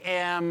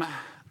am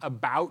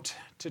about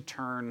to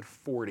turn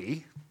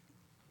 40.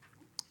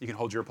 You can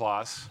hold your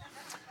applause.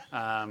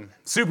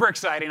 Super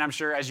exciting, I'm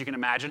sure, as you can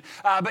imagine.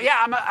 But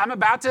yeah, I'm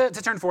about to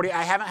turn 40.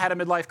 I haven't had a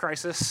midlife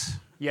crisis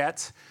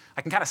yet.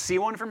 I can kind of see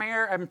one from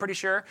here, I'm pretty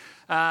sure.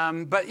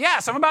 But yeah,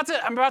 so I'm about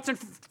to turn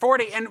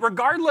 40. And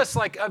regardless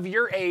of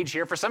your age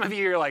here, for some of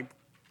you, you're like,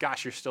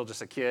 gosh, you're still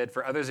just a kid.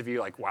 For others of you,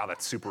 like, wow,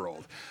 that's super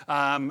old.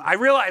 I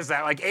realize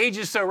that, age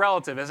is so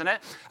relative, isn't it?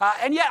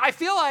 And yet, I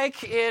feel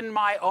like in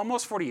my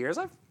almost 40 years,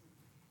 I've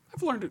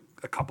learned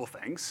a couple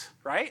things,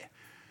 right?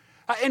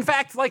 In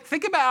fact,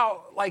 think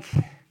about,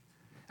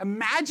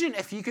 imagine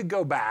if you could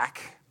go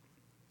back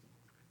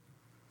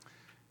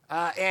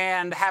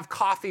and have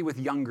coffee with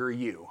younger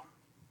you.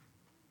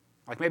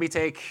 Maybe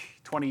take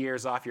 20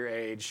 years off your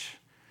age.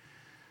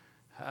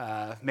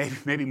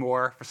 Maybe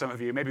more for some of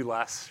you, maybe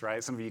less,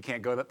 right? Some of you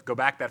can't go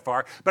back that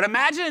far. But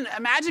imagine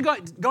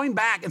going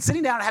back and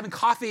sitting down and having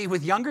coffee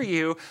with younger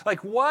you.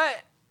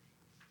 What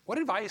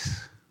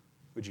advice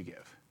would you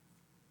give?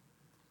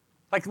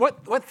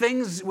 What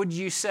things would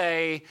you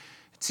say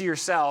to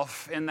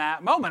yourself in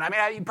that moment? I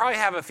mean, you probably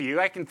have a few.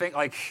 I can think,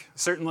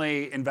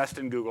 certainly invest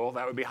in Google.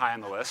 That would be high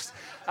on the list.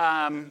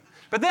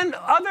 But then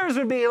others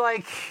would be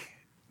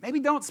maybe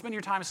don't spend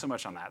your time so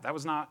much on that. That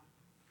was not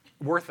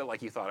worth it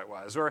like you thought it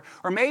was. Or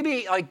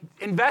maybe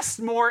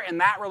invest more in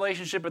that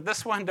relationship, but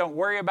this one don't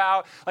worry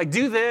about.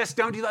 Do this,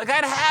 don't do that.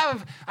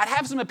 I'd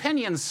have some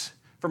opinions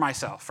for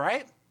myself,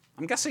 right?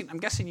 I'm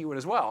guessing you would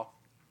as well.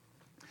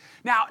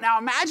 Now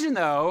imagine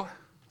though,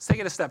 let's take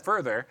it a step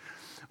further.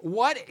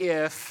 What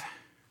if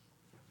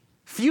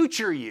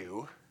future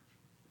you,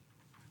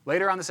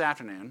 later on this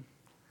afternoon,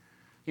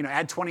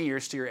 add 20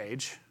 years to your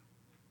age,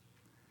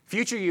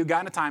 future you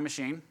got in a time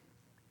machine.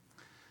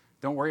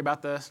 Don't worry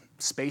about the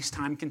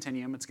space-time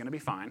continuum. It's going to be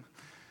fine.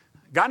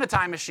 Got in a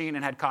time machine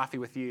and had coffee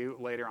with you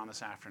later on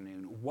this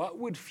afternoon. What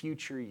would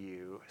future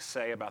you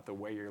say about the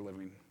way you're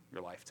living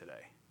your life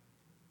today?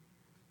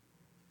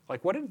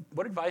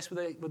 What advice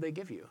would they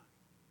give you?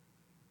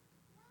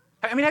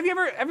 I mean, have you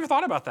ever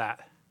thought about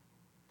that?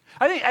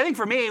 I think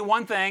for me,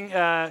 one thing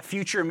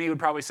future me would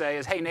probably say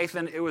is, hey,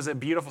 Nathan, it was a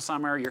beautiful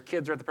summer. Your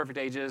kids are at the perfect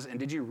ages. And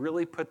did you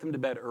really put them to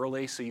bed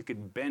early so you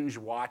could binge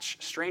watch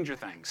Stranger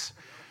Things?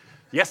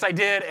 Yes, I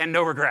did, and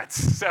no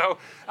regrets. So,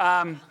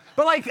 but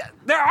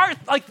there are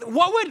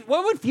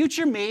what would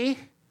future me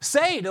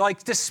say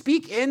to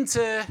speak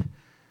into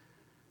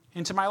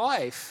my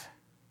life?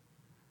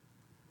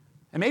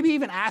 And maybe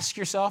even ask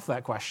yourself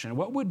that question: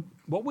 What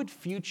would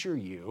future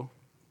you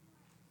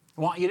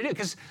want you to do?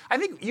 Because I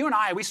think you and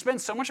we spend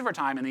so much of our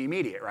time in the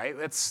immediate, right?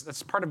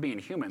 That's part of being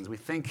humans. We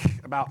think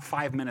about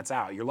 5 minutes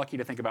out. You're lucky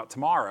to think about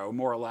tomorrow,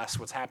 more or less,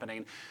 what's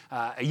happening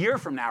a year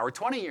from now or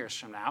 20 years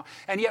from now.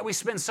 And yet we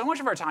spend so much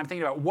of our time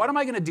thinking about, what am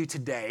I going to do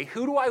today?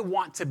 Who do I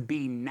want to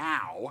be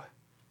now?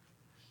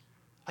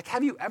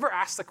 Have you ever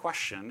asked the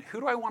question,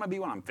 who do I want to be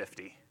when I'm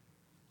 50?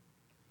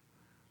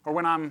 Or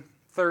when I'm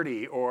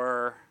 30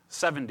 or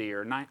 70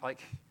 or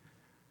 90?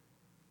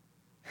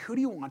 Who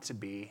do you want to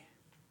be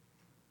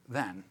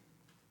then?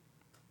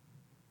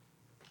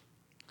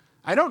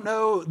 I don't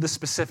know the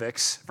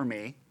specifics for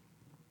me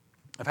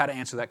of how to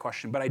answer that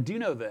question, but I do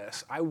know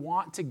this. I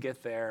want to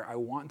get there. I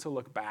want to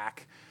look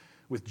back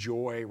with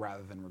joy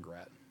rather than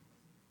regret.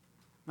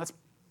 That's,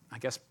 I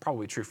guess,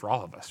 probably true for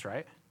all of us,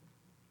 right?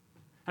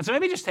 And so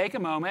maybe just take a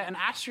moment and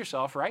ask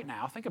yourself right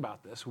now, think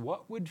about this.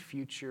 What would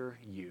future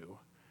you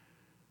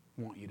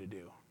want you to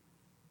do?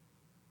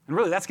 And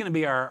really, that's going to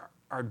be our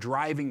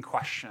driving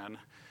question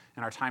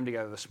in our time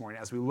together this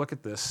morning as we look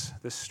at this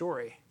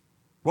story.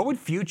 What would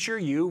future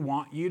you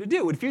want you to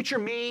do? Would future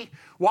me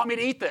want me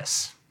to eat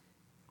this?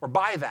 Or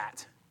buy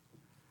that?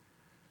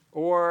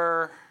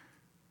 Or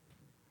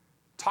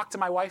talk to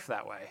my wife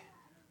that way?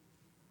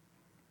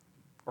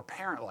 Or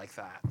parent like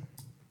that?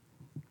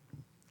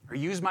 Or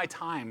use my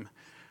time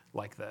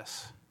like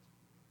this?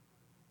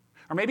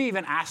 Or maybe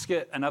even ask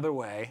it another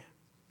way.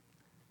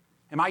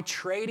 Am I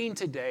trading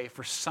today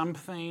for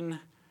something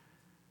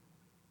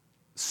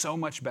so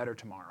much better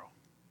tomorrow?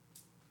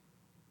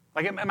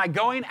 Am I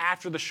going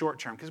after the short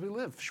term? Because we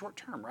live short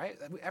term, right?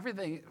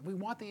 Everything, we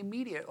want the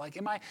immediate.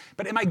 Am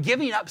I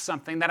giving up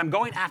something that I'm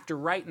going after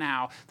right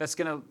now that's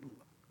going to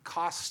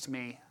cost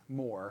me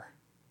more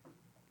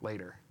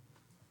later?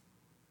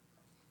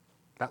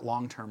 That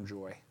long-term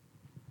joy.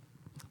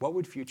 What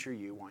would future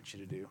you want you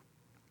to do?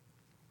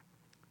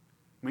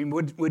 I mean,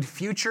 would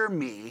future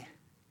me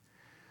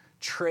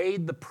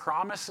trade the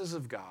promises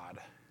of God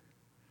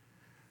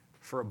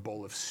for a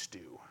bowl of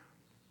stew?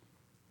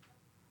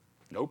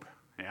 Nope.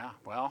 Yeah,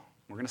 well,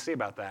 we're going to see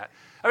about that.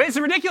 I mean, it's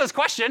a ridiculous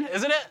question,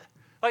 isn't it?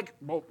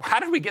 How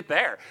did we get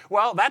there?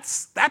 Well,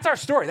 that's our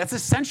story. That's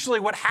essentially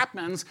what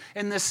happens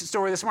in this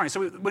story this morning.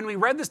 So when we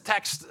read this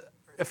text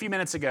a few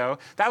minutes ago,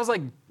 that was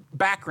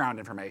background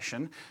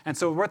information. And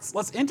so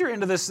let's enter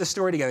into this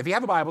story together. If you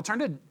have a Bible,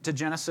 turn to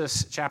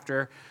Genesis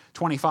chapter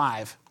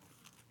 25.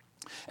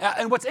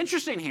 And what's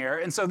interesting here,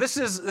 and so this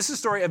is the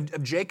story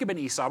of Jacob and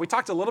Esau. We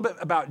talked a little bit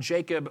about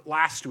Jacob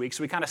last week,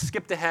 so we kind of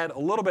skipped ahead a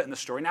little bit in the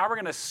story. Now we're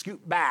going to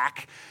scoot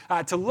back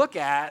to look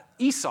at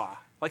Esau.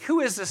 Like,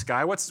 who is this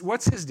guy?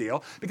 What's his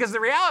deal? Because the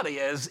reality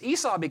is,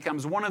 Esau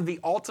becomes one of the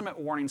ultimate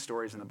warning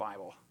stories in the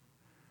Bible.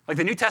 Like,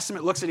 the New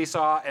Testament looks at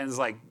Esau and is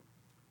like,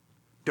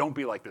 don't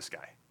be like this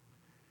guy.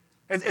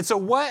 And so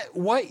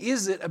what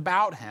is it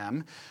about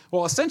him?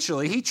 Well,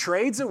 essentially, he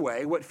trades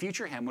away what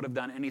future him would have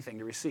done anything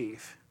to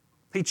receive.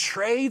 He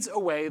trades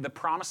away the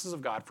promises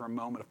of God for a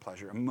moment of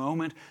pleasure, a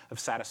moment of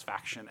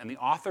satisfaction. And the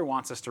author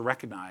wants us to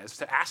recognize,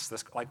 to ask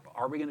this, like,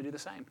 are we going to do the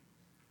same?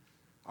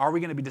 Are we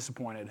going to be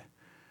disappointed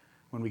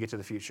when we get to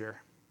the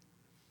future?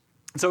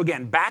 So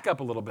again, back up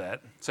a little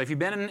bit. So if you've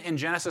been in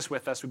Genesis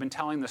with us, we've been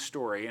telling this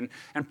story.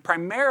 And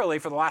primarily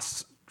for the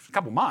last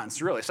couple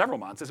months, really several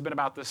months, it's been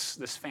about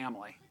this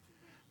family.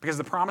 Because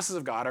the promises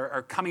of God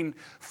are coming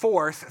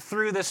forth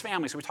through this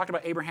family. So we talked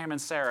about Abraham and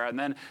Sarah. And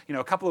then,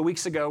 a couple of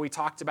weeks ago, we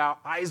talked about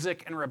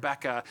Isaac and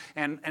Rebekah.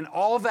 And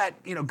all of that,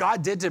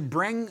 God did to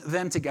bring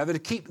them together, to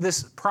keep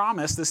this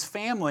promise, this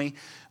family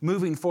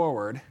moving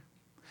forward.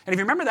 And if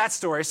you remember that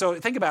story, so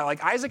think about it,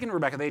 like Isaac and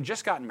Rebekah, they had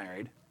just gotten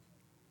married.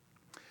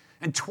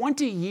 And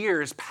 20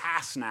 years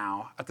pass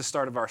now at the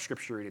start of our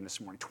scripture reading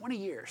this morning. 20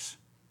 years.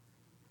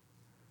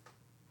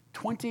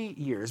 20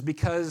 years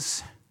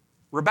because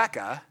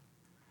Rebekah,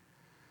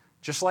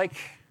 just like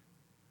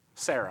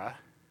Sarah,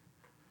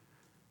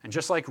 and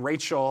just like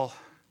Rachel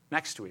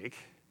next week,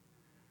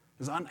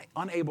 is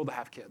unable to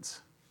have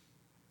kids.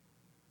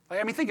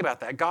 Think about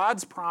that.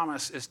 God's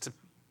promise is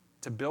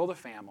to build a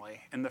family,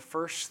 and the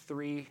first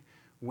three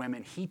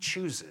women he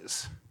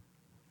chooses,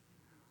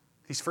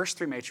 these first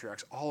three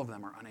matriarchs, all of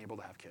them are unable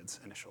to have kids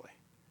initially.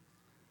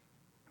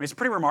 It's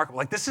pretty remarkable.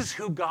 Like, this is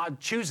who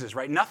God chooses,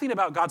 right? Nothing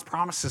about God's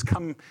promises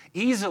come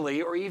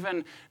easily or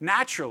even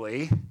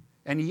naturally.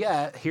 And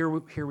yet, here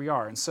we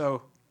are. And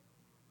so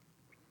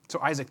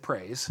Isaac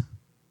prays.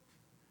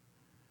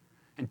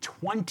 And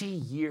 20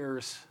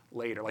 years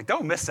later, like,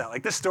 don't miss that.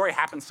 Like, this story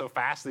happens so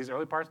fast, these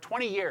early parts.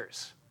 20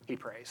 years he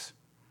prays.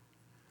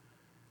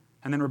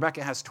 And then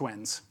Rebekah has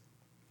twins.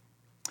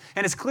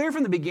 And it's clear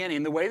from the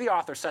beginning, the way the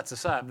author sets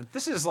this up, that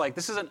this is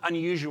an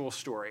unusual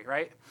story,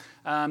 right?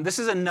 This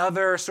is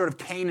another sort of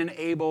Cain and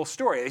Abel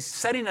story. He's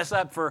setting us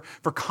up for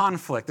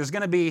conflict. There's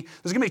going to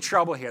be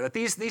trouble here. That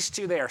these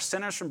two, they are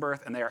sinners from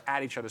birth, and they are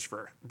at each other's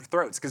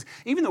throats. Because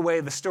even the way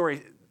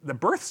the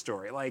birth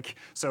story,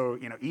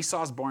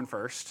 Esau's born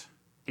first.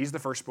 He's the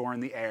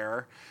firstborn, the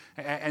heir.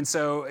 And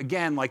so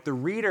again, like, the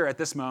reader at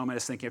this moment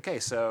is thinking, okay,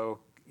 so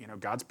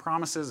God's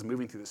promises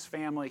moving through this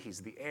family.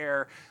 He's the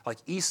heir. Like,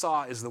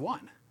 Esau is the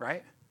one,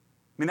 right?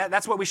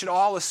 That's what we should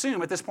all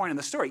assume at this point in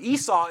the story.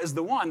 Esau is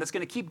the one that's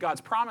going to keep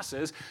God's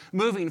promises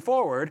moving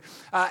forward.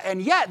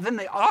 And yet, then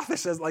the author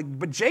says,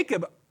 but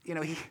Jacob,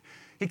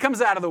 he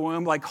comes out of the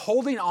womb, like,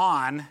 holding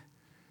on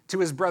to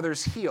his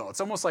brother's heel.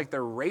 It's almost like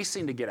they're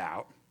racing to get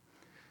out.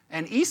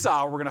 And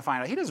Esau, we're going to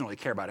find out, he doesn't really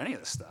care about any of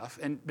this stuff.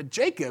 But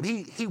Jacob,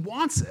 he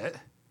wants it.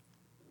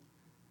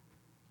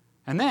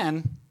 And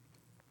then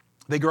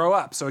they grow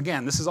up. So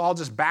again, this is all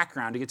just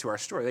background to get to our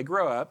story. They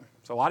grow up.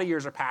 So a lot of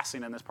years are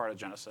passing in this part of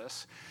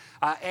Genesis.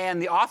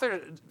 And the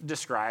author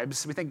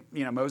describes, we think,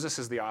 Moses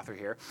is the author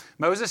here.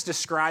 Moses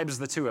describes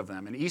the two of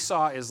them. And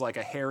Esau is like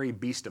a hairy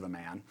beast of a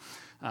man.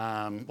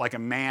 Like a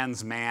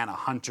man's man, a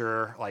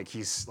hunter. Like,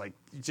 he's like,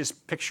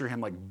 just picture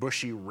him like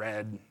bushy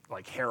red,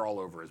 like hair all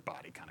over his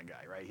body kind of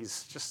guy, right?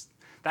 He's just,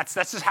 that's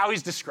just how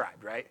he's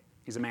described, right?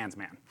 He's a man's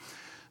man.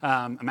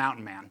 A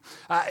mountain man.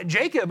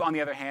 Jacob, on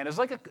the other hand, is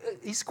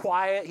he's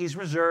quiet, he's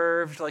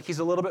reserved, like, he's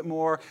a little bit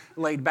more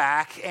laid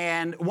back.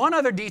 And one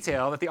other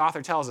detail that the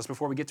author tells us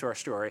before we get to our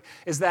story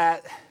is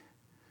that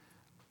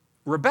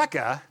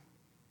Rebekah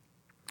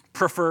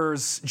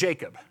prefers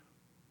Jacob.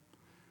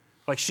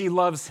 Like, she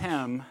loves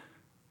him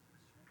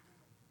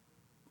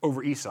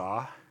over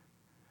Esau.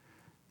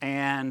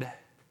 And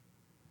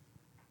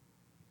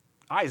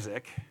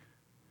Isaac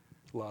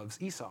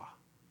loves Esau.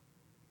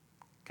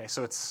 Okay,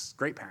 so it's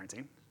great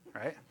parenting,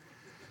 right?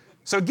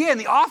 So again,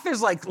 the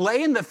author's like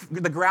laying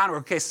the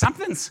groundwork. Okay,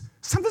 something's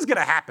going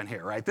to happen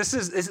here, right? This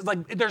is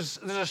like there's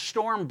a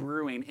storm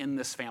brewing in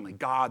this family,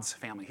 God's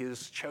family,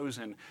 his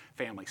chosen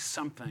family.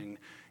 Something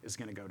is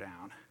going to go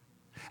down.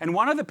 And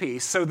one other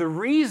piece, so the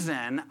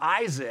reason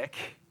Isaac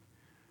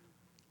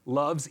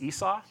loves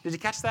Esau, did you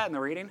catch that in the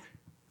reading?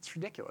 It's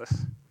ridiculous.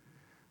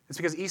 It's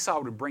because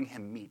Esau would bring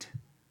him meat.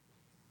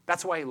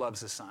 That's why he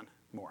loves his son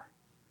more.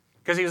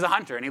 Because he was a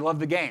hunter and he loved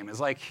the game. It's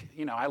like,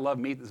 I love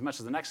meat as much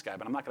as the next guy,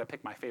 but I'm not going to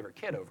pick my favorite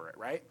kid over it,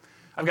 right?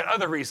 I've got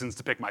other reasons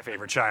to pick my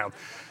favorite child.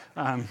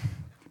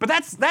 But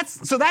that's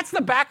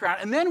the background.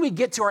 And then we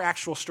get to our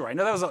actual story. I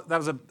know that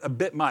was a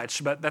bit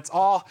much, but that's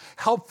all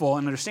helpful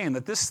in understanding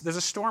that there's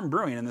a storm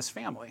brewing in this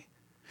family.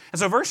 And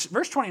so verse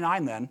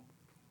 29 then,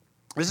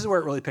 this is where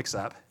it really picks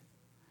up.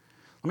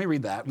 Let me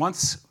read that.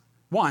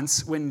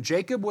 Once when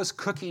Jacob was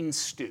cooking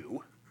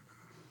stew,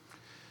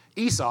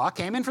 Esau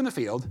came in from the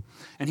field,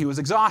 and he was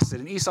exhausted.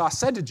 And Esau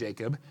said to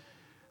Jacob,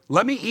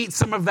 "Let me eat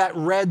some of that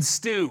red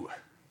stew."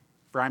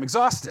 for I'm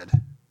exhausted.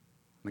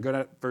 I'm going to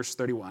go to verse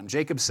 31.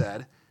 Jacob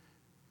said,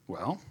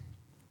 well,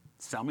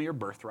 sell me your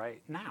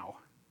birthright now.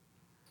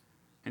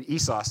 And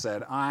Esau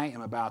said, I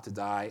am about to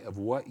die. Of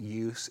what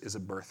use is a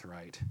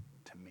birthright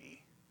to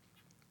me?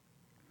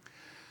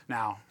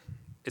 Now,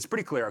 it's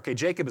pretty clear, okay,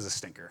 Jacob is a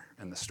stinker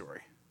in this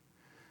story.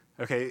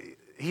 Okay,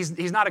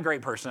 he's not a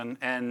great person,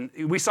 and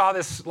we saw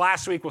this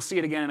last week. We'll see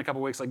it again in a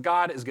couple weeks. Like,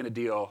 God is going to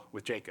deal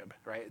with Jacob,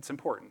 right? It's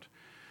important.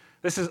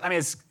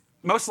 It's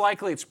most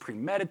likely it's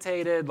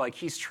premeditated. Like,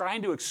 he's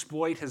trying to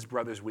exploit his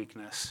brother's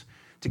weakness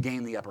to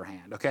gain the upper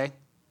hand, okay?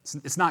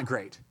 It's not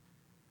great.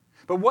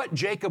 But what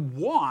Jacob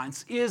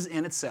wants is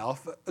in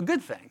itself a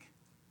good thing.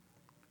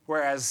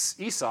 Whereas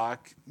Esau,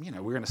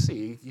 we're going to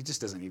see, he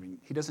doesn't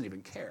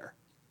even care.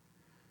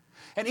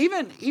 And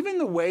even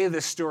the way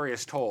this story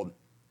is told,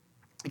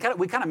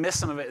 we kind of miss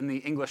some of it in the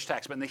English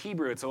text, but in the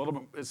Hebrew, it's a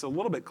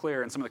little bit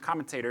clearer in some of the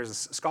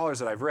commentators, scholars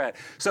that I've read.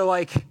 So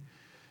at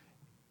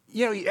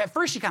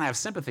first you kind of have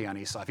sympathy on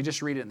Esau. If you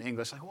just read it in the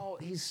English, like, well,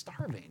 he's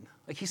starving.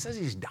 Like, he says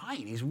he's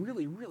dying. He's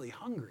really, really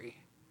hungry.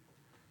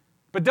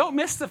 But don't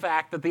miss the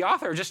fact that the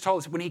author just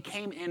told us when he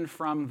came in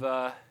from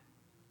the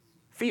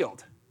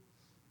field.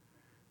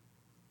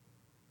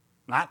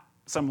 Not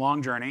some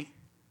long journey.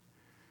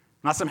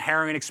 Not some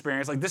harrowing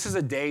experience. Like, this is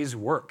a day's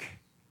work.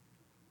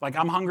 Like,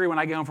 I'm hungry when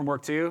I get home from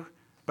work too,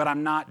 but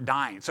I'm not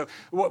dying. So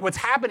what's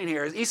happening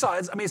here is Esau,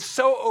 it's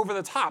so over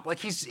the top. Like,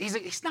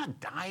 he's not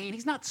dying.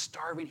 He's not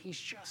starving. He's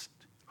just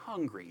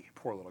hungry.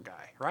 Poor little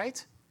guy,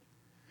 right?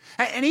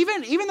 And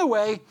even the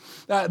way,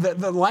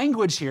 the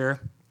language here,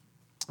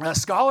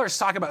 scholars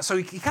talk about, so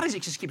he kind of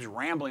just keeps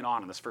rambling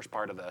on in this first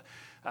part of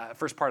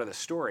the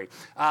story.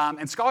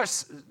 And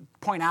scholars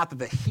point out that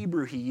the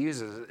Hebrew he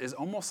uses is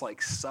almost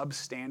like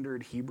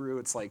substandard Hebrew.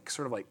 It's like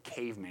sort of like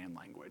caveman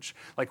language.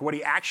 Like, what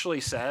he actually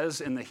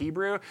says in the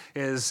Hebrew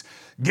is,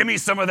 give me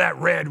some of that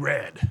red.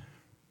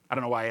 I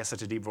don't know why he has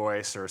such a deep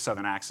voice or a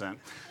southern accent.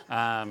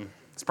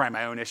 It's probably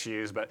my own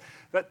issues, but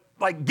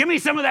like, give me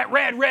some of that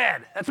red.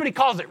 That's what he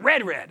calls it,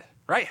 red,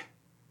 right?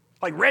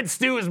 Like, red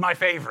stew is my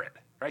favorite.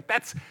 Right?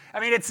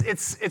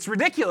 It's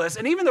ridiculous.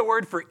 And even the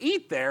word for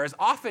eat there is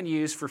often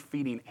used for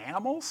feeding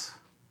animals.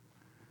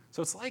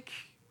 So it's like,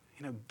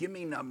 give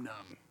me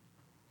num-num.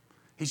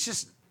 He's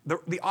just,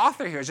 the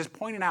author here is just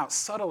pointing out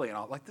subtly and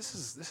all, like, this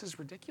is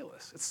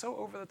ridiculous. It's so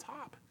over the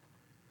top.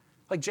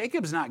 Like,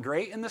 Jacob's not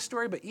great in this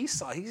story, but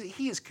Esau,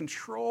 he is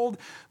controlled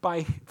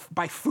by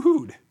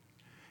food.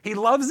 He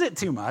loves it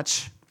too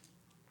much.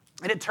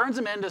 And it turns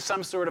him into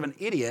some sort of an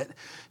idiot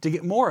to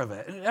get more of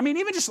it.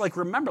 Even just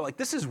remember,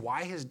 this is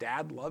why his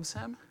dad loves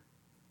him,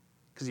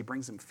 because he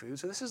brings him food.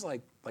 So this is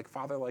like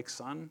father, like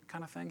son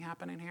kind of thing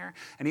happening here.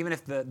 And even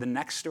if the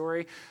next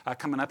story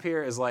coming up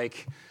here is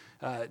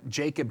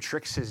Jacob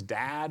tricks his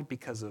dad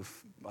because of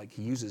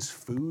he uses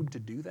food to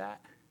do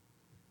that.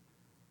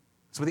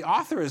 So the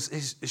author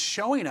is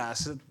showing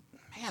us that,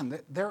 man,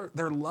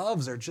 their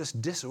loves are just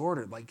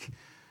disordered. Like,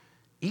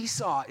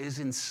 Esau is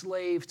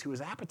enslaved to his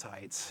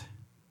appetites.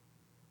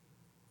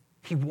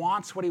 He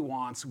wants what he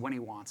wants when he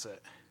wants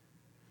it.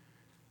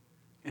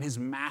 And his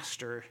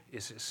master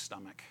is his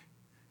stomach.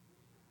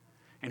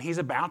 And he's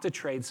about to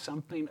trade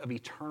something of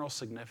eternal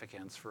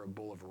significance for a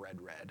bowl of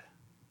red.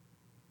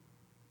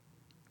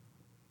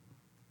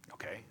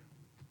 Okay,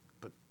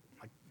 but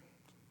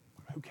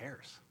who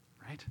cares,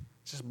 right?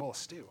 It's just a bowl of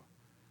stew.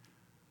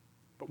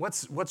 But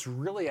what's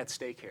really at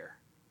stake here?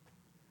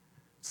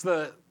 It's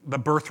the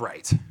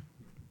birthright.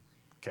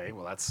 Okay,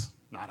 well, that's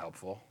not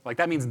helpful.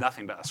 That means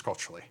nothing to us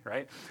culturally,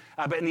 right?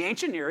 But in the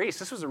ancient Near East,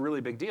 this was a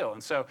really big deal.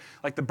 And so,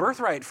 the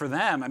birthright for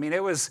them,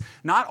 it was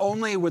not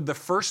only would the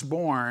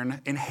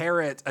firstborn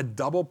inherit a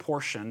double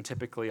portion,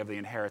 typically, of the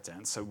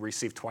inheritance, so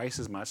receive twice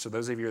as much. So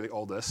those of you who are the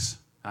oldest,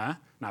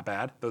 not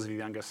bad. Those of you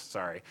youngest,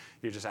 sorry,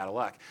 you're just out of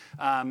luck.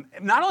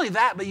 Not only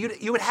that, but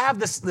you would have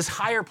this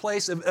higher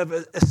place of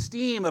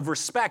esteem, of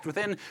respect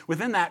within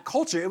that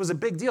culture. It was a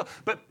big deal.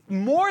 But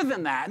more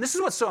than that, and this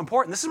is what's so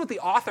important, this is what the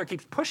author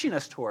keeps pushing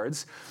us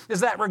towards, is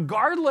that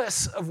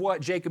regardless of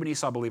what Jacob and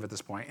Esau believe at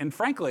this point, and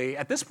frankly,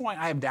 at this point,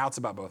 I have doubts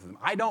about both of them.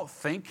 I don't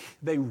think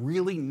they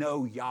really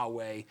know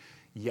Yahweh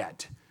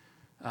yet.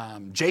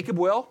 Jacob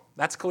will,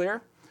 that's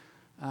clear.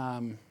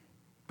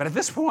 But at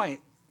this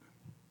point,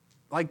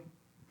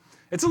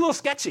 it's a little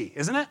sketchy,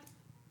 isn't it?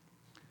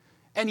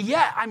 And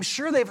yet, I'm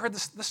sure they've heard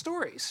the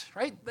stories,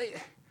 right?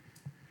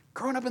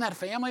 Growing up in that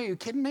family, are you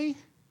kidding me?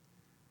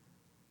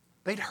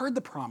 They'd heard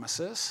the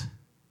promises.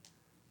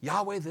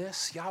 Yahweh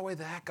this, Yahweh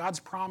that, God's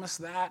promise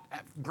that,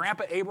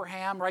 Grandpa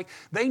Abraham, right?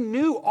 They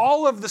knew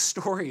all of the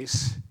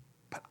stories,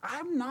 but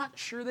I'm not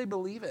sure they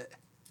believe it.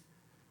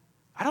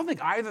 I don't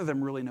think either of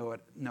them really know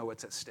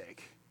what's at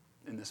stake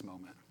in this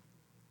moment.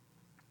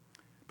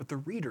 But the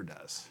reader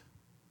does.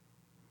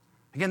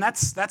 Again,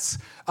 that's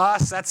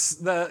us. That's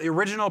the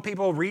original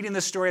people reading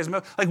this story.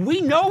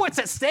 We know what's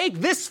at stake.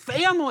 This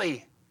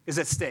family is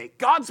at stake.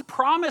 God's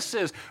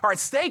promises are at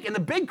stake. And the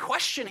big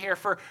question here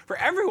for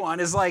everyone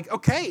is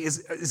okay,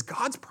 is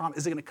God's promise,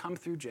 is it going to come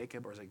through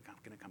Jacob or is it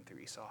going to come through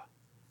Esau?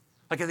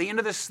 Like at the end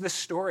of this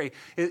story,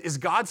 is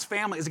God's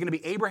family, is it going to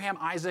be Abraham,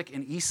 Isaac,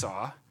 and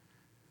Esau?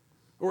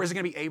 Or is it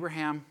going to be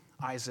Abraham,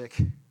 Isaac,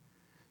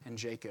 and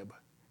Jacob?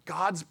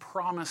 God's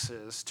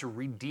promises to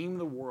redeem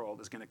the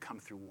world is going to come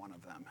through one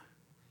of them.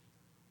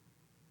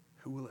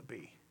 Who will it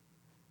be?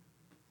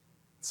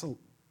 It's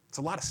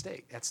a lot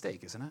at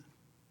stake, isn't it?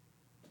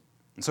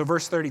 And so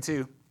verse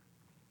 32,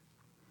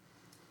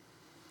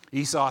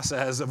 Esau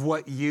says, "Of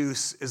what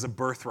use is a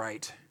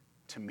birthright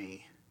to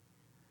me?"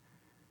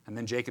 And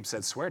then Jacob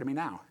said, "Swear to me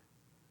now."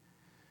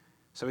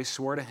 So he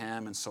swore to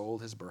him and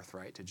sold his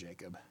birthright to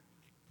Jacob.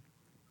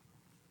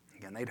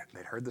 Again,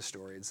 they'd heard the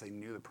stories. They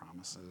knew the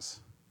promises.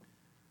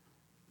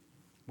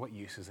 What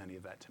use is any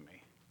of that to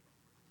me?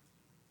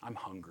 I'm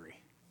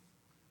hungry.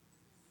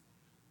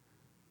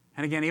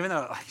 And again, even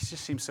though it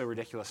just seems so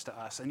ridiculous to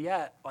us, and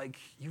yet,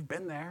 you've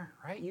been there,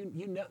 right?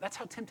 You know that's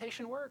how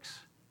temptation works.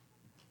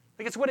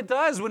 It's what it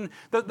does when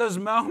those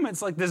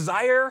moments,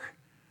 desire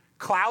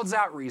clouds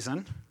out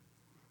reason.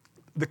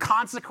 The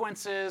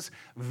consequences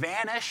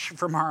vanish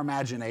from our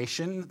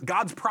imagination.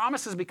 God's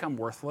promises become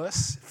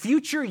worthless.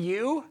 Future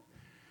you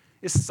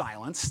is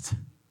silenced.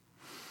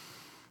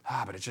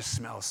 But it just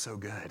smells so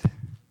good.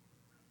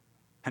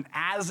 And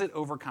as it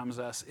overcomes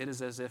us, it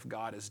is as if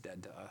God is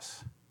dead to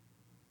us.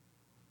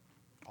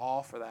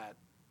 All for that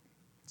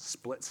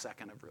split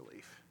second of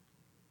relief.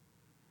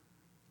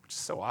 Which is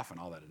so often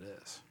all that it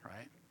is,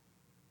 right?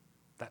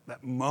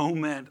 That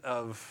moment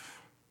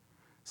of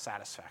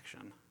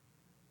satisfaction.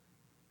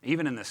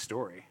 Even in this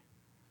story.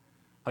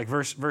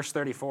 Verse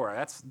 34,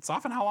 it's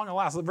often how long it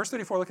lasts. Verse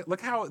 34,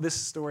 look how this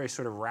story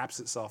sort of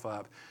wraps itself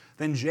up.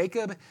 Then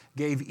Jacob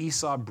gave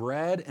Esau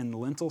bread and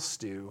lentil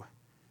stew,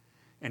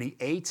 and he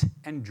ate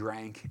and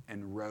drank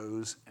and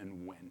rose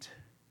and went.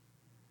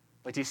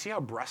 Do you see how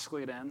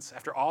brusquely it ends?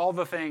 After all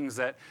the things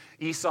that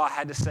Esau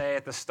had to say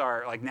at the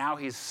start, now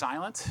he's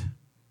silent,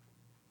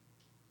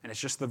 and it's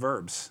just the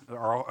verbs.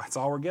 That's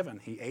all we're given.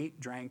 He ate,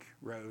 drank,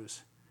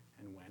 rose,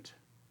 and went.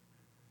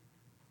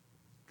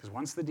 Because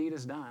once the deed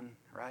is done,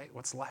 right,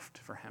 what's left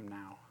for him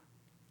now?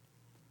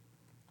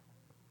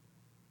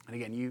 And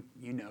again,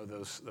 you know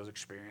those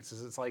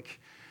experiences. It's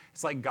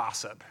like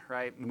gossip,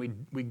 right? And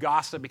we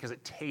gossip because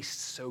it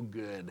tastes so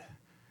good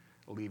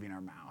leaving our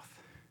mouth.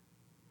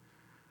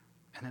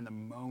 And then the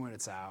moment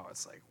it's out,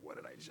 it's like, what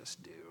did I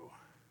just do?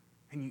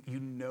 And you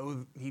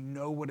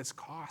know what it's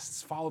cost.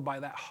 It's followed by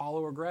that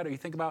hollow regret. Or you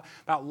think about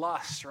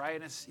lust,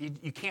 right?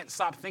 You can't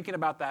stop thinking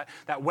about that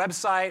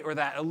website or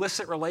that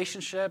illicit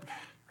relationship.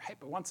 Right,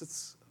 but once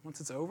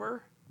it's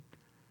over,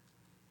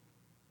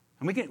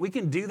 and we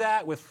can do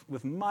that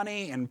with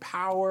money and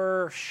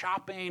power,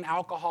 shopping,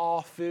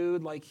 alcohol,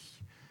 food,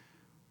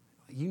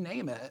 you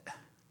name it.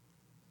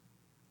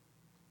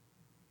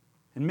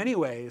 In many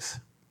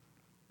ways,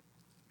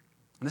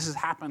 and this has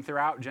happened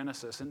throughout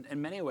Genesis, in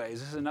many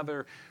ways, this is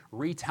another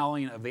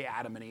retelling of the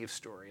Adam and Eve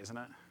story, isn't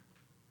it?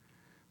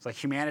 It's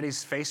like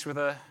humanity's faced with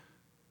a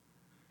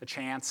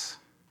chance,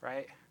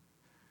 right?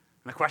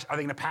 And the question, are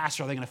they going to pass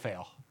or are they going to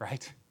fail,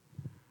 right?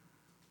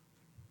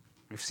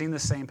 We've seen the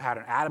same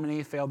pattern. Adam and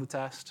Eve failed the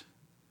test.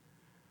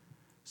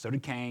 So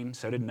did Cain.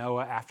 So did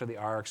Noah after the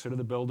ark. So did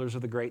the builders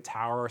of the great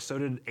tower. So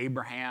did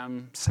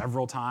Abraham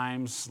several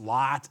times.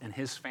 Lot and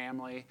his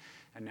family.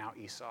 And now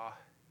Esau.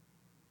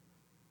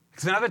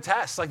 It's another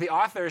test. The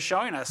author is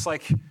showing us,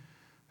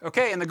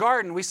 okay, in the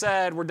garden, we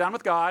said we're done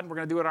with God. We're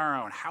going to do it on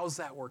our own. How's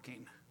that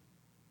working?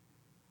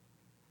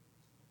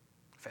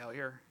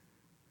 Failure.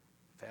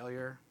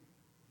 Failure.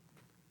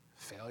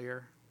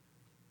 Failure.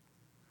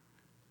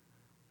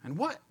 And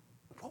what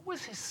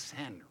was his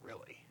sin,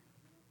 really?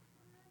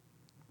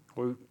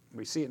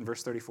 We see it in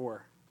verse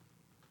 34.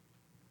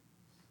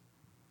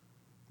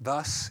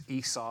 Thus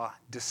Esau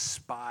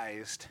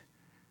despised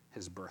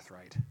his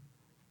birthright.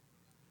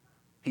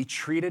 He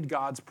treated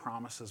God's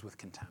promises with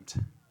contempt.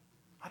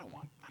 I don't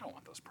want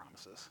those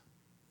promises.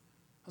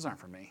 Those aren't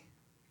for me.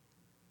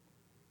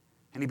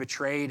 And he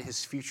betrayed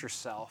his future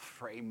self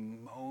for a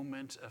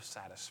moment of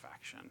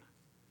satisfaction.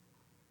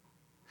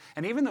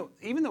 And even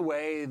the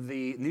way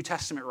the New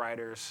Testament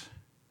writers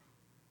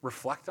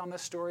reflect on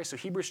this story, so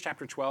Hebrews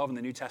chapter 12 in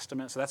the New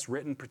Testament, so that's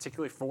written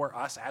particularly for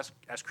us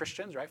as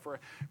Christians, right, for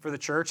the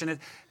church, and it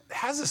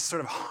has this sort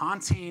of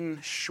haunting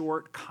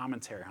short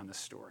commentary on this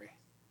story.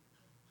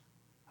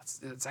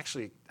 It's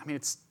actually,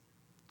 it's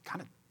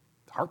kind of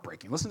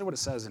heartbreaking. Listen to what it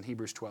says in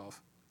Hebrews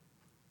 12.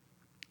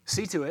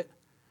 See to it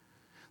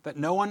that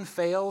no one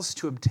fails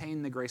to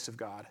obtain the grace of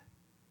God,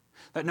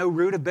 that no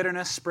root of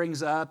bitterness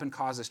springs up and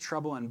causes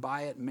trouble, and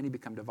by it many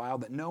become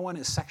defiled, that no one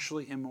is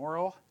sexually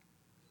immoral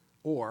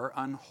or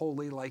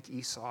unholy like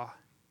Esau,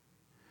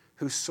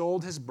 who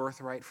sold his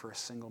birthright for a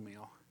single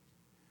meal.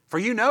 For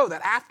you know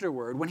that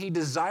afterward, when he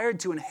desired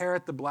to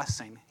inherit the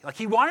blessing,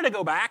 he wanted to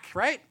go back,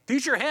 right?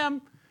 Future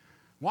him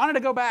wanted to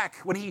go back.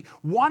 When he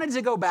wanted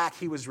to go back,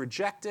 he was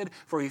rejected,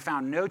 for he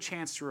found no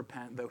chance to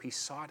repent, though he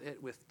sought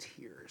it with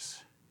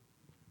tears.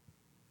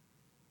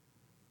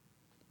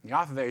 The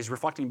author there is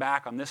reflecting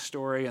back on this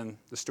story and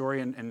the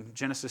story in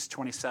Genesis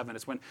 27.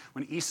 It's when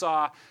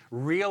Esau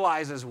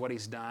realizes what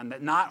he's done,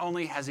 that not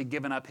only has he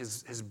given up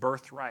his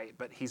birthright,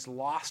 but he's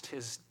lost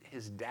his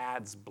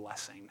dad's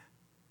blessing.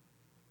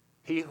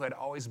 He who had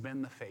always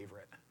been the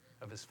favorite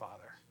of his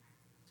father.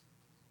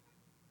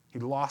 He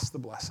lost the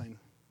blessing.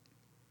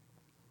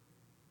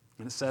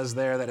 And it says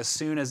there that as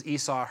soon as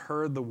Esau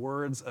heard the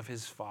words of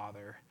his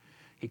father,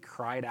 he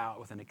cried out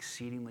with an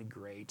exceedingly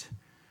great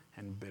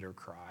and bitter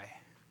cry.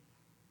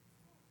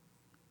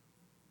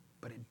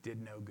 But it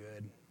did no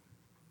good.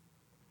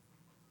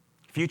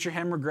 Future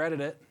him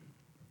regretted it.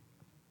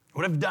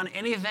 Would have done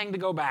anything to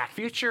go back.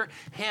 Future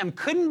him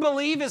couldn't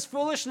believe his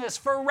foolishness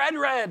for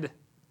red.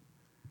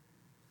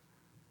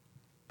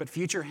 But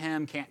future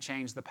him can't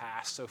change the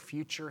past, so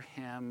future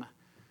him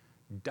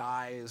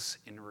dies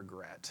in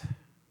regret.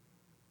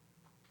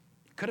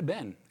 It could have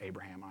been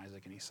Abraham,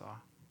 Isaac, and Esau.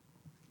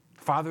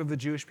 Father of the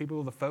Jewish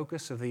people, the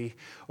focus of the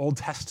Old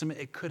Testament,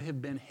 it could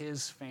have been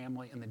his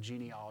family and the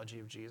genealogy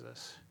of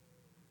Jesus.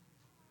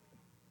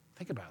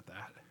 Think about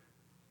that.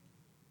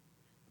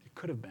 It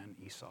could have been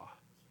Esau,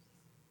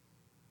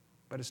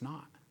 but it's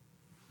not.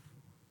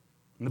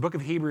 In the book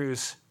of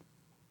Hebrews,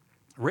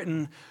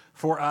 written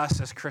for us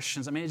as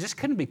Christians, I mean, it just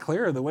couldn't be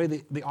clearer the way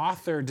the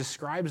author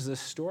describes this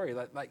story.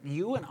 Like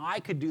you and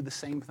I could do the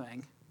same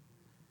thing.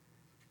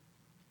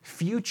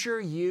 Future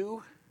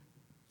you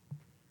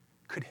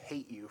could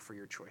hate you for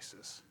your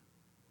choices.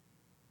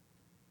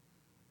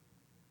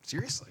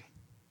 Seriously.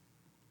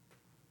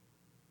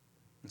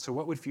 And so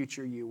what would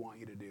future you want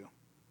you to do?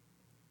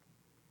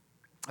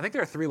 I think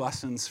there are 3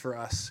 lessons for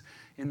us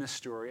in this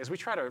story as we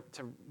try to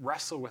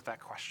wrestle with that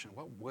question.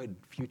 What would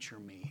future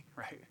me,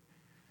 right?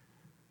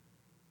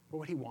 What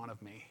would he want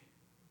of me?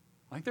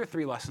 I think there are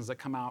 3 lessons that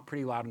come out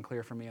pretty loud and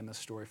clear for me in this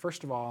story.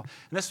 First of all,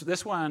 and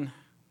this one,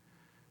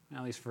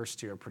 well, these first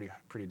 2 are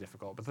pretty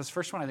difficult, but this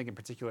first one I think in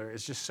particular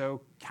is just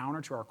so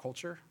counter to our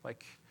culture.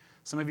 Like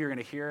some of you are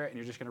going to hear it and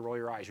you're just going to roll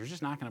your eyes. You're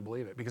just not going to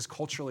believe it because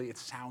culturally it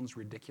sounds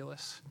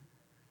ridiculous.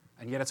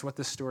 And yet it's what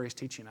this story is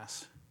teaching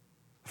us.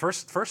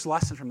 First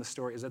lesson from the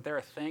story is that there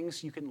are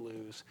things you can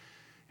lose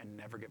and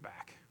never get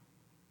back.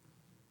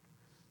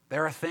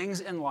 There are things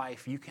in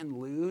life you can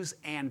lose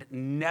and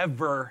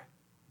never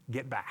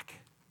get back.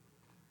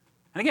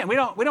 And again, we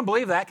don't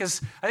believe that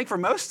because I think for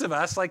most of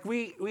us, like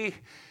we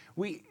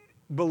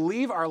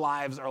believe our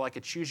lives are like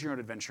a choose your own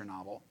adventure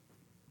novel.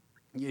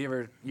 You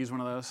ever use one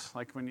of those?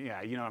 Like you know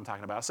what I'm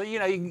talking about. So, you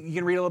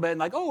can read a little bit and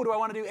like, oh, do I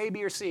want to do A,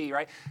 B, or C,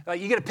 right?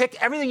 You get to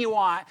pick everything you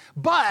want,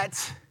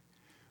 but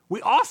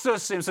we also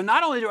assume, so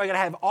not only do I got to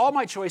have all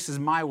my choices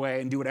my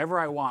way and do whatever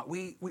I want,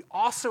 we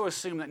also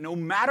assume that no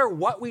matter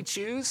what we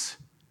choose,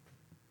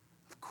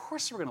 of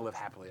course we're going to live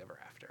happily ever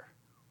after.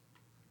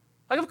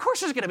 Like, of course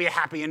there's going to be a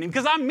happy ending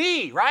because I'm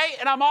me, right?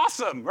 And I'm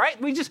awesome, right?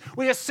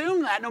 We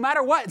assume that no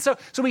matter what. So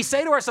we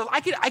say to ourselves,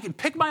 I can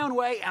pick my own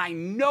way and I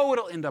know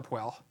it'll end up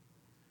well.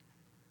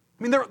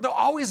 I mean, there'll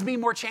always be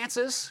more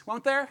chances,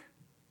 won't there?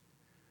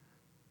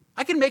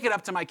 I can make it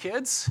up to my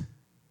kids.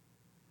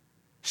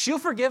 She'll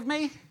forgive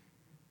me.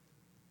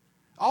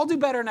 I'll do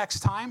better next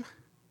time.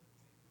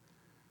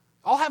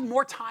 I'll have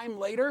more time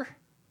later.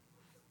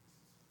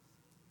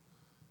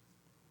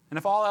 And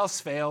if all else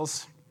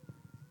fails,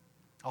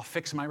 I'll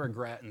fix my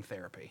regret in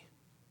therapy.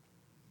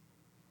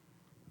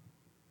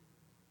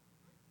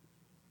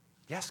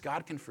 Yes,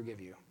 God can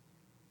forgive you.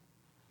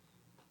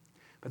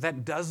 But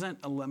that doesn't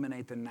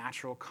eliminate the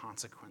natural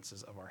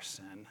consequences of our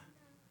sin.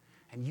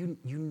 And you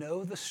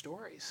know the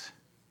stories.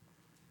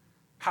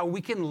 How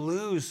we can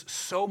lose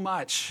so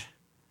much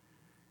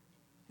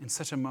in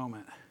such a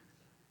moment. I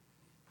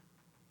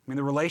mean,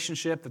 the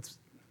relationship that's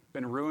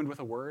been ruined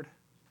with a word,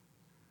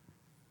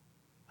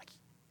 like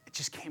it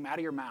just came out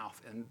of your mouth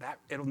and that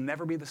it'll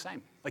never be the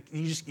same. Like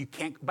you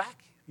can't go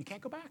back. You can't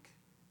go back.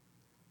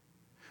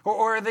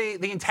 Or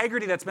the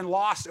integrity that's been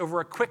lost over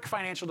a quick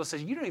financial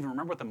decision. You don't even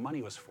remember what the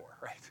money was for,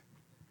 right?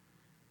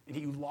 And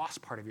you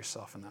lost part of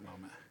yourself in that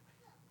moment.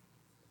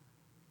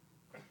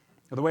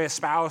 Or the way a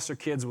spouse or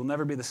kids will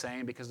never be the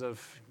same because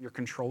of your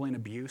controlling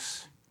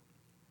abuse.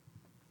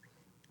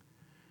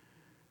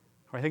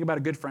 Or I think about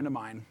a good friend of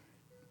mine.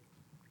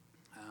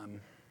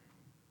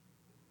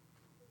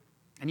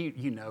 And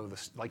you know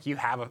this, like you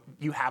have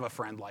a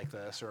friend like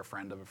this or a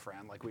friend of a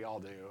friend, like we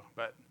all do.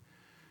 But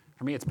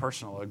for me, it's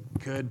personal. A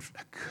good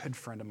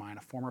friend of mine,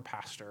 a former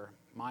pastor,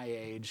 my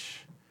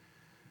age,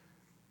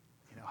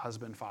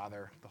 husband,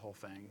 father, the whole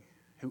thing,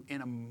 who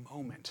in a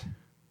moment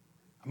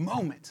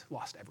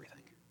lost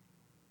everything.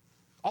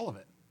 All of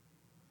it.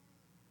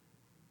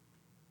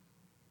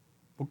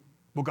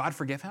 Will God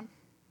forgive him?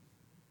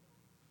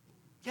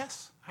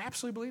 Yes, I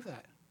absolutely believe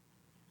that.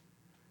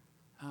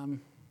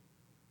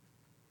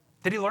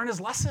 Did he learn his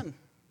lesson?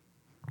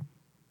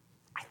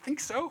 I think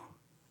so.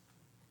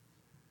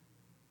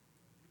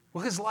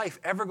 Will his life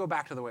ever go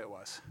back to the way it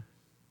was?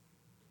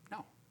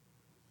 No.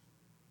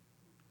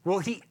 Will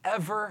he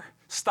ever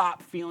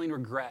stop feeling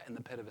regret in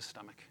the pit of his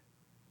stomach?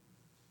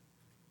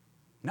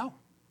 No.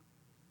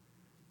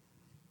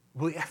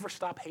 Will he ever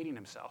stop hating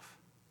himself?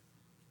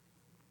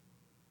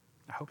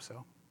 I hope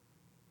so.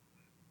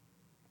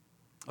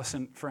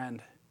 Listen,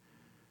 friend,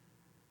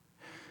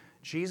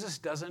 Jesus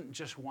doesn't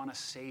just want to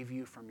save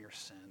you from your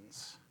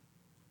sins.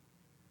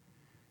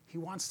 He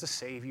wants to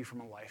save you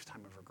from a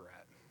lifetime of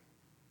regret.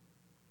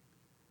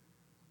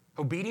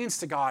 Obedience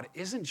to God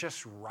isn't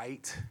just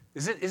right,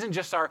 isn't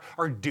just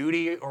our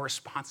duty or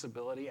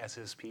responsibility as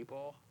his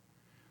people.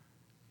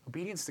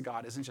 Obedience to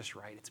God isn't just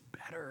right, it's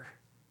better.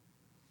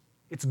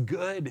 It's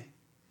good.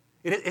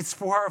 It's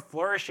for our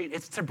flourishing.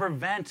 It's to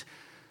prevent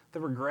the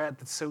regret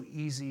that's so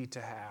easy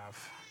to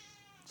have.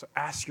 So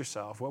ask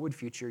yourself, what would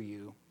future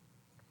you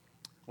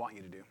want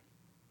you to do?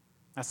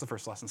 That's the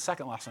first lesson.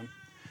 Second lesson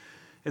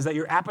is that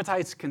your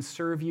appetites can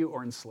serve you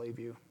or enslave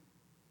you.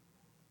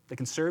 They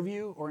can serve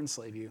you or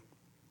enslave you.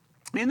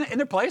 In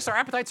their place, our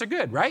appetites are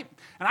good, right?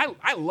 And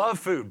I love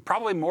food,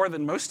 probably more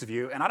than most of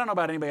you. And I don't know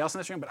about anybody else in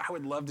this room, but I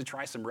would love to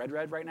try some red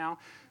right now.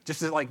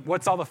 Just to, like,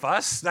 what's all the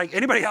fuss? Like,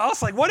 anybody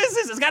else? Like, what is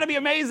this? It's got to be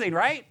amazing,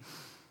 right?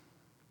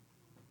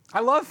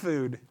 I love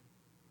food.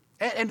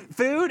 And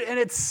food in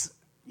its,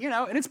 in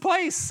its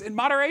place, in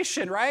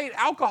moderation, right?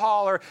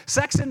 Alcohol or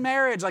sex and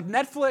marriage, like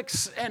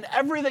Netflix and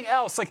everything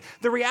else. Like,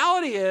 the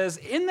reality is,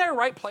 in their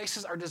right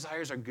places, our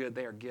desires are good.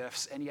 They are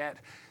gifts. And yet,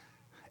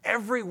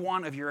 every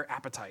one of your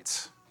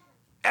appetites,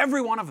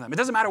 every one of them, it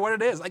doesn't matter what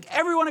it is, like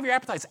every one of your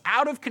appetites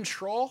out of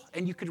control,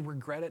 and you could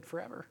regret it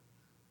forever.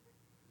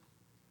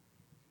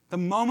 The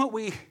moment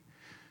we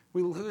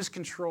lose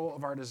control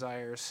of our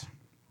desires,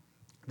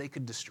 they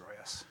could destroy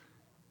us.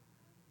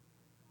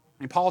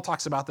 I mean, Paul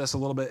talks about this a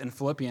little bit in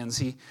Philippians.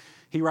 He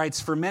writes,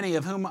 "For many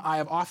of whom I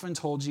have often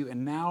told you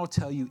and now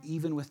tell you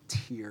even with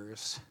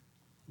tears,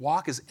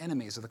 walk as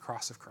enemies of the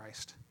cross of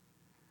Christ.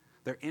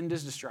 Their end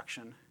is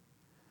destruction.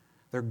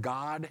 Their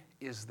God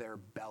is their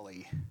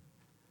belly,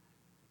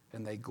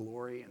 and they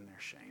glory in their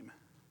shame."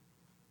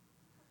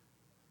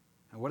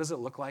 And what does it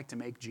look like to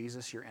make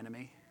Jesus your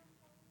enemy?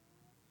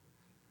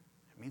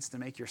 It means to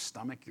make your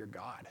stomach your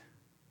God.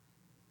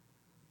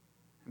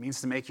 It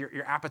means to make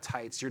your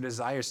appetites, your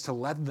desires, to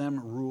let them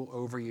rule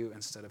over you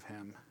instead of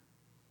him.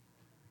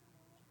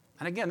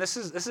 And again, this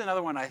is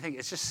another one I think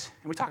it's just,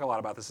 and we talk a lot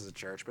about this as a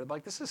church, but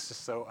like this is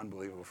just so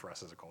unbelievable for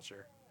us as a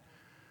culture.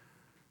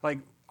 Like,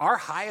 our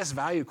highest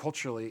value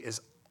culturally is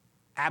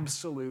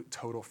absolute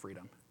total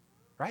freedom.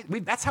 Right?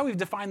 That's how we've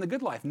defined the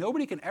good life.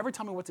 Nobody can ever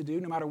tell me what to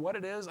do, no matter what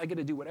it is. I get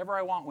to do whatever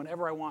I want,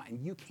 whenever I want, and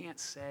you can't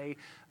say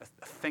a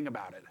thing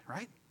about it,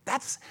 right?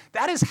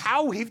 That is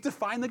how we've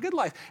defined the good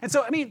life. And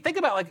so, I mean, think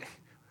about, like,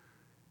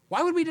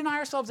 why would we deny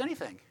ourselves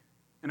anything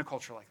in a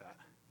culture like that?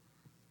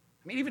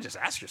 I mean, even just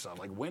ask yourself,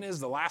 like, when is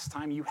the last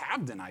time you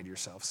have denied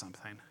yourself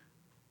something?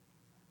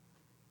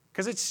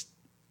 Because it's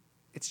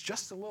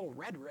just a little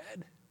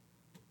red.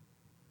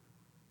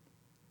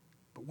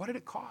 But what did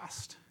it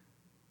cost?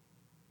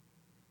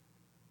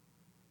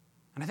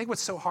 And I think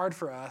what's so hard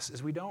for us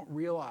is we don't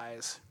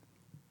realize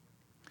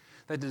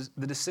that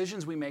the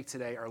decisions we make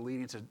today are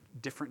leading to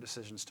different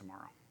decisions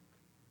tomorrow.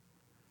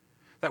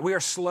 That we are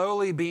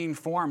slowly being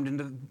formed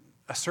into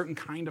a certain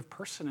kind of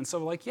person. And so,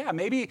 like, yeah,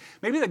 maybe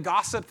the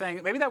gossip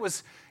thing, maybe it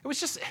was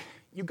just,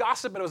 you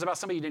gossip, but it was about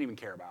somebody you didn't even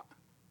care about.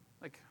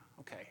 Like,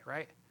 okay,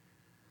 right?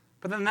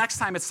 But then the next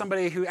time it's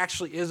somebody who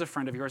actually is a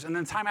friend of yours. And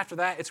then the time after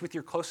that, it's with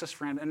your closest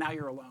friend, and now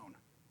you're alone.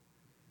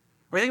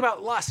 Or you think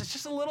about lust, it's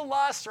just a little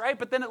lust, right?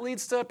 But then it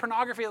leads to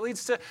pornography, it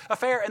leads to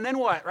affair, and then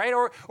what, right?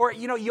 Or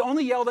you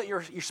only yelled at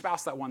your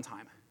spouse that one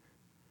time.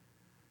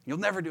 You'll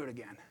never do it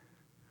again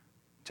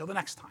until the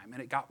next time, and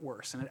it got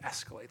worse, and it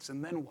escalates,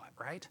 and then what,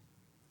 right?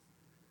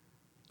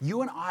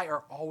 You and I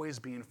are always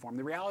being formed.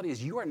 The reality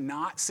is you are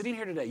not, sitting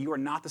here today, you are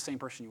not the same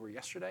person you were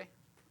yesterday.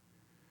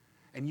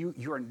 And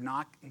you are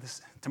not,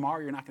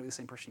 tomorrow you're not going to be the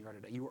same person you are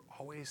today.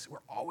 We're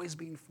always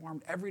being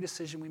formed. Every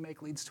decision we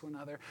make leads to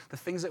another. The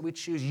things that we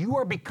choose, you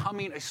are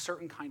becoming a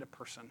certain kind of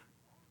person.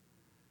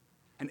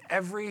 And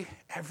every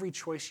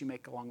choice you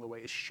make along the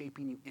way is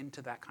shaping you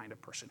into that kind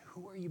of person.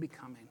 Who are you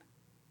becoming?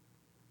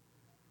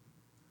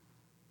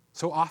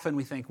 So often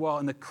we think, well,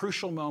 in the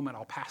crucial moment,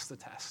 I'll pass the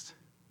test.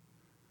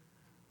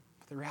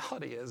 But the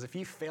reality is, if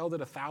you failed it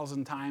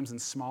 1,000 times in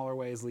smaller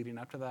ways leading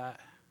up to that,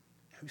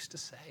 who's to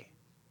say?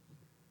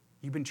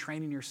 You've been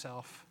training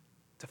yourself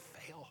to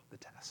fail the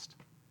test.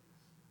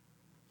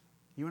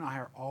 You and I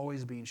are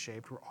always being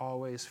shaped. We're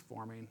always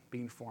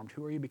being formed.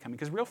 Who are you becoming?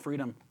 Because real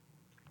freedom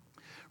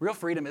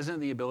isn't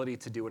the ability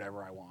to do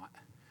whatever I want.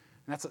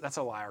 And that's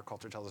a lie our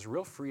culture tells us.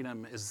 Real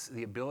freedom is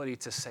the ability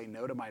to say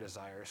no to my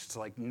desires, to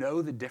like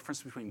know the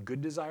difference between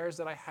good desires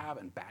that I have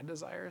and bad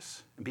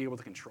desires, and be able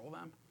to control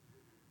them.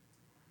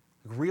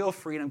 Real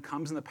freedom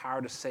comes in the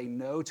power to say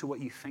no to what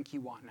you think you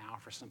want now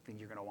for something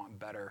you're going to want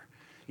better,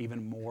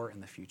 even more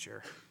in the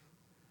future.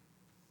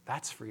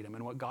 That's freedom.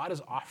 And what God is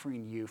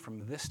offering you from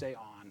this day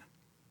on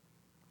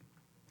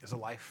is a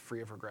life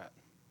free of regret.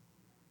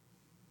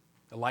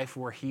 A life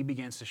where he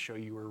begins to show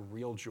you where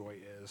real joy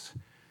is.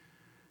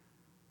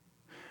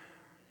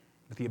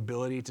 With the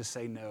ability to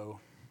say no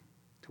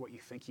to what you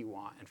think you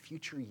want, and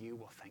future you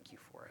will thank you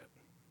for it.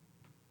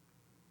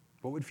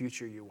 What would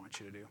future you want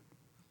you to do?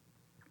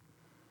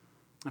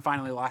 And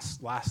finally,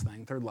 last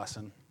thing, third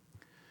lesson,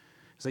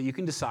 so that you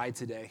can decide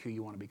today who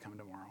you want to become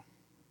tomorrow.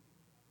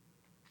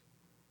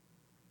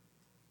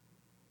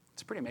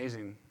 It's a pretty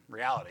amazing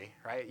reality,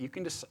 right? You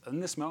can just,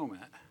 in this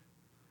moment,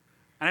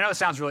 and I know it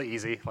sounds really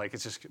easy, like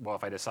it's just, well,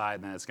 if I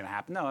decide, then it's going to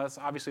happen. No, it's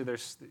obviously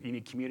you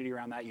need community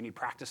around that. You need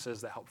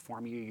practices that help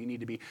form you. You need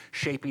to be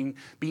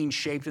being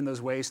shaped in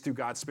those ways through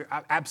God's Spirit.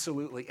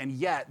 Absolutely. And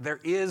yet, there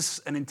is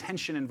an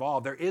intention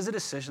involved. There is a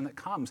decision that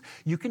comes.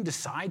 You can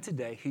decide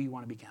today who you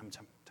want to become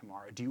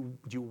tomorrow. Do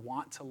you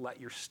want to let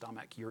your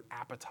stomach, your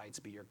appetites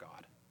be your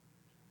God?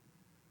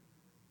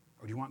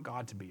 Or do you want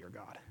God to be your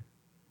God?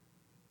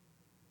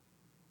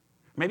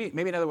 Maybe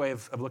another way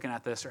of looking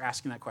at this or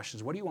asking that question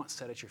is, what do you want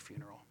said at your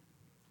funeral?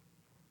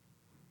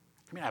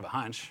 I mean, I have a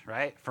hunch,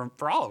 right?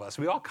 For all of us,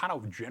 we all kind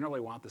of generally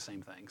want the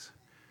same things.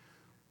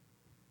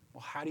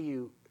 Well, how do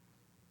you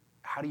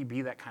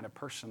be that kind of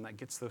person that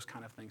gets those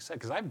kind of things said?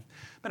 Because I've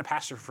been a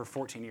pastor for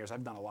 14 years.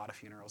 I've done a lot of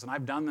funerals, and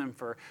I've done them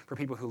for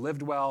people who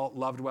lived well,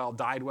 loved well,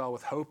 died well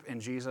with hope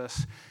in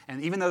Jesus.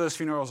 And even though those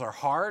funerals are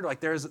hard, like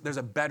there's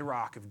a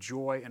bedrock of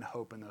joy and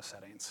hope in those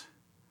settings.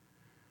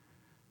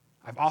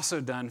 I've also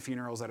done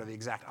funerals that are the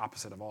exact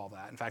opposite of all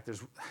that. In fact,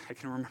 I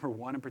can remember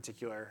one in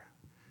particular.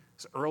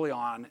 It was early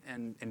on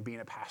in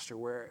being a pastor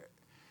where,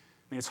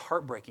 it's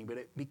heartbreaking, but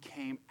it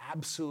became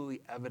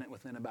absolutely evident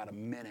within about a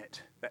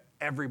minute that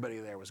everybody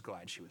there was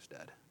glad she was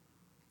dead.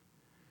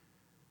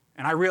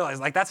 And I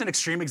realized, like, that's an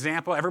extreme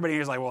example. Everybody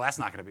is like, well, that's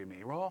not going to be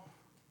me. Well,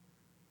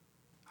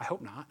 I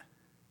hope not.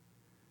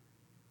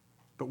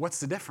 But what's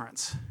the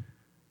difference?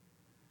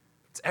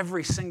 It's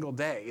every single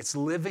day. It's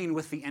living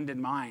with the end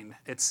in mind.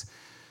 It's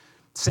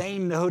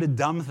saying no to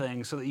dumb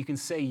things so that you can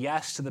say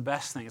yes to the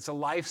best thing. It's a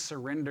life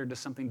surrendered to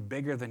something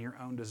bigger than your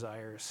own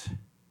desires.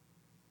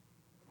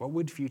 What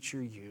would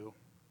future you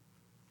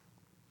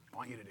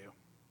want you to do?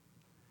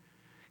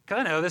 Because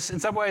I know this, in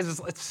some ways,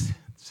 it's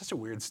just a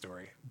weird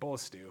story. Bowl of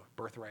stew,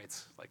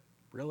 birthrights. Like,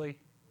 really?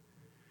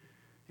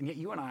 And yet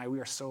you and I, we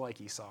are so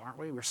like Esau, aren't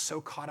we? We're so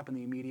caught up in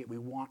the immediate. We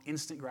want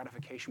instant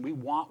gratification. We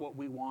want what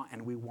we want,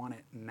 and we want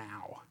it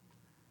now.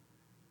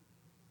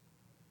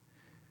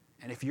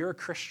 And if you're a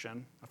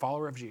Christian, a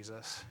follower of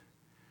Jesus,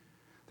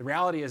 the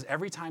reality is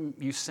every time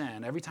you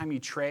sin, every time you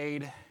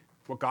trade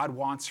what God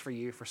wants for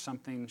you for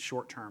something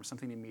short-term,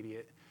 something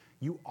immediate,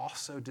 you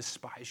also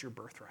despise your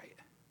birthright.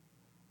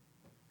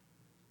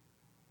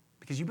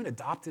 Because you've been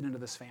adopted into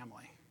this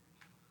family.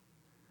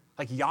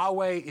 Like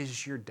Yahweh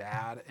is your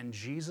dad and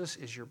Jesus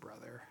is your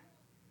brother.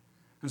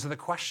 And so the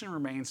question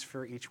remains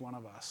for each one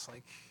of us,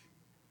 like,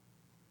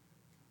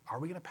 are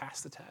we going to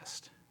pass the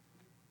test?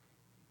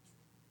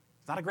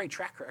 It's not a great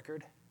track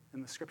record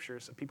in the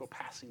scriptures of people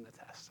passing the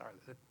test.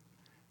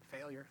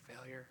 Failure,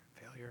 failure,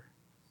 failure.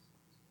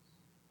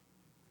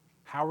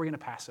 How are we going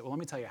to pass it? Well, let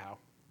me tell you how.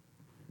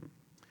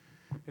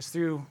 It's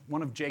through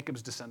one of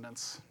Jacob's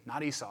descendants,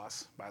 not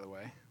Esau's, by the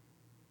way.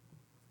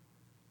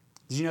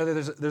 Did you know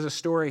that there's a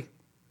story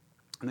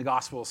in the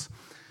Gospels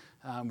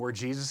where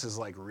Jesus is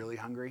like really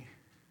hungry?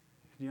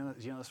 Do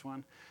you know this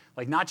one?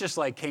 Like not just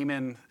like came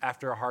in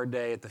after a hard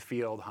day at the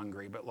field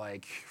hungry, but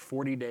like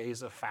 40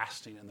 days of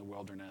fasting in the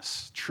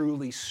wilderness,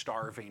 truly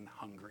starving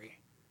hungry.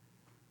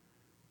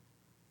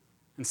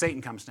 And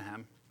Satan comes to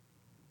him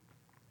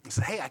and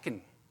says, hey, I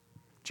can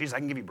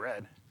give you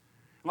bread.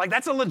 Like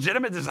that's a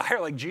legitimate desire.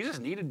 Like Jesus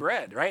needed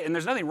bread, right? And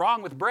there's nothing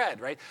wrong with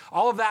bread, right?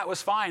 All of that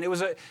was fine. It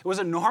was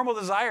a normal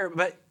desire,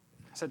 but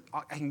I said,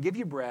 I can give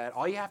you bread.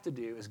 All you have to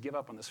do is give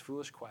up on this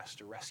foolish quest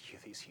to rescue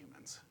these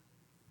humans.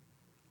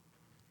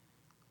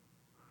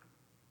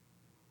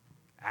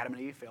 Adam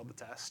and Eve failed the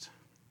test.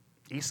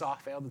 Esau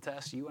failed the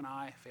test. You and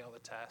I failed the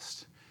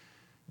test.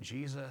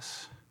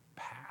 Jesus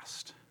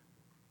passed.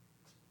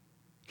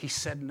 He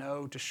said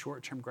no to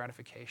short-term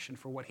gratification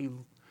for what he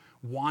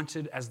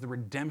wanted as the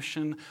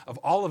redemption of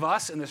all of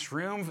us in this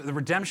room, the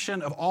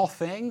redemption of all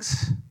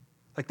things.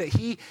 Like that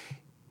he,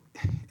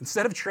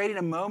 instead of trading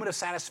a moment of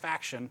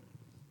satisfaction,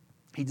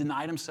 he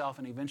denied himself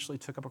and eventually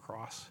took up a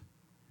cross.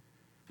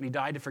 And he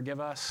died to forgive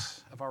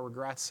us of our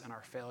regrets and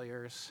our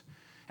failures.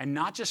 And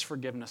not just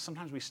forgiveness,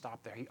 sometimes we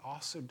stop there. He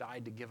also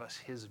died to give us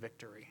his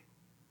victory.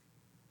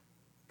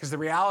 Because the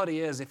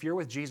reality is, if you're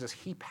with Jesus,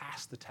 he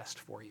passed the test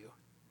for you.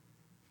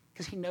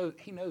 Because he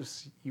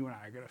knows you and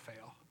I are going to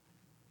fail.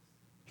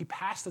 He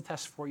passed the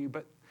test for you,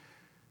 but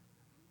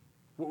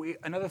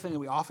another thing that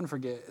we often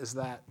forget is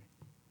that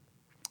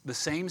the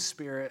same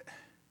Spirit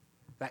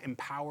that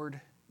empowered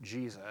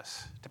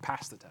Jesus to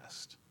pass the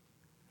test,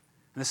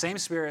 and the same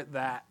Spirit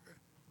that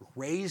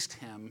raised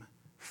him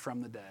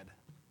from the dead,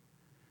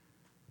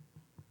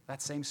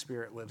 that same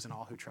Spirit lives in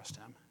all who trust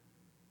him.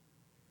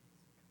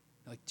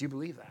 Like, do you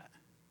believe that?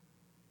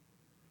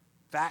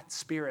 That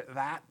Spirit,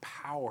 that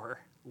power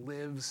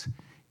lives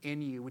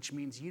in you, which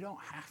means you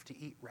don't have to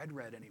eat red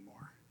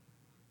anymore.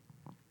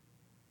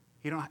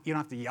 You don't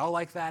have to yell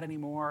like that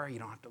anymore. You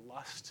don't have to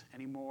lust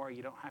anymore.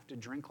 You don't have to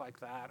drink like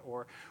that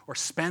or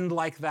spend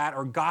like that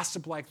or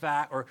gossip like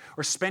that or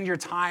spend your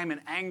time in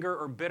anger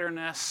or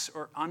bitterness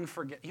or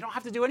unforgiveness. You don't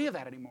have to do any of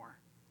that anymore.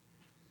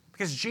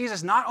 Because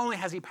Jesus, not only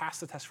has he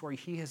passed the test for you,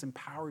 he has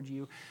empowered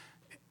you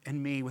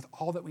and me with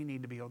all that we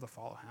need to be able to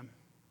follow him.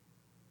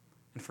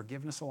 and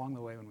forgiveness along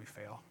the way when we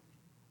fail.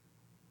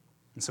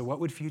 And so what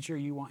would future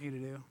you want you to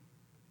do?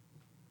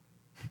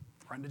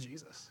 Run to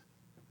Jesus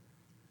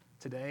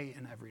today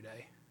and every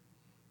day.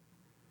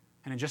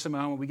 And in just a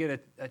moment, we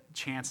get a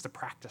chance to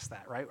practice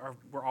that, right?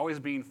 We're always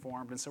being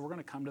formed, and so we're going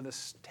to come to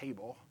this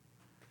table.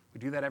 We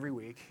do that every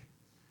week.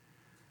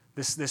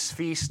 This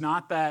feast,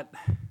 not that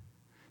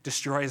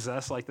destroys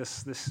us like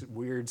this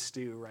weird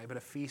stew, right? But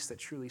a feast that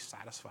truly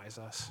satisfies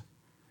us.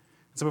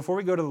 So before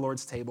we go to the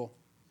Lord's table,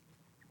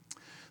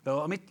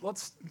 though,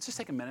 let's just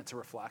take a minute to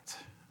reflect,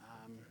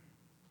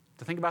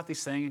 to think about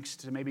these things,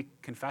 to maybe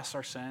confess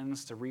our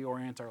sins, to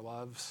reorient our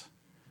loves.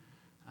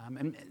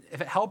 And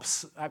if it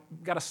helps, I've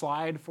got a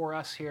slide for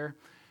us here.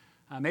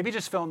 Maybe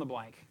just fill in the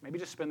blank. Maybe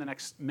just spend the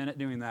next minute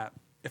doing that.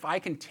 If I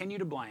continue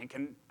to blank,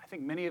 and I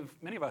think many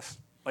of us,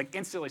 like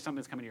instantly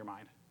something's coming to your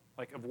mind,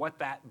 like of what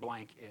that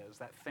blank is,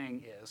 that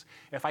thing is.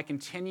 If I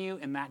continue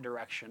in that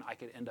direction, I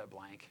could end up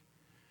blank.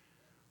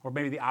 Or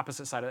maybe the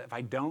opposite side of it, if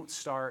I don't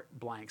start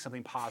blank,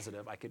 something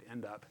positive, I could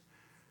end up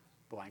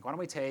blank. Why don't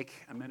we take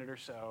a minute or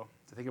so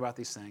to think about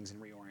these things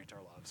and reorient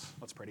our loves?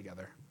 Let's pray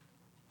together.